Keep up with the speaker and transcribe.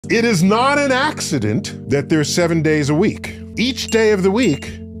It is not an accident that there's 7 days a week. Each day of the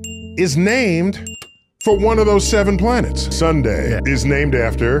week is named for one of those 7 planets. Sunday is named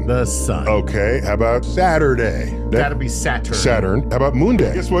after the sun. Okay, how about Saturday? Gotta be Saturn. Saturn. How about Moon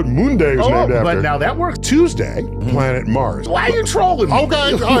Day? Guess what Moon Day is named after? But now that works. Tuesday, planet Mars. Why are you trolling me?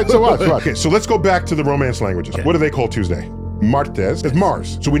 Okay, all right, so what? Okay, so let's go back to the Romance languages. What do they call Tuesday? Martes is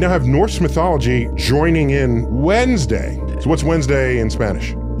Mars. So we now have Norse mythology joining in Wednesday. So what's Wednesday in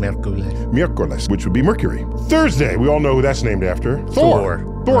Spanish? Miércoles, which would be Mercury. Thursday, we all know who that's named after. Thor.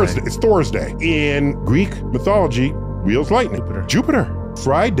 Thursday. Right. It's Thursday. In Greek mythology, wheels lightning. Jupiter.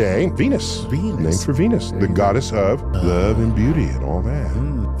 Friday, Venus. Named for Venus, the goddess of love and beauty and all that.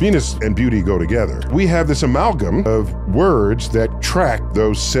 Venus and beauty go together. We have this amalgam of words that track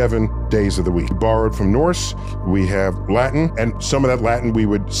those 7 days of the week. Borrowed from Norse, we have Latin, and some of that Latin we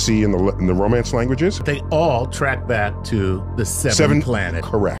would see in the Romance languages. They all track back to the 7 planets. Correct.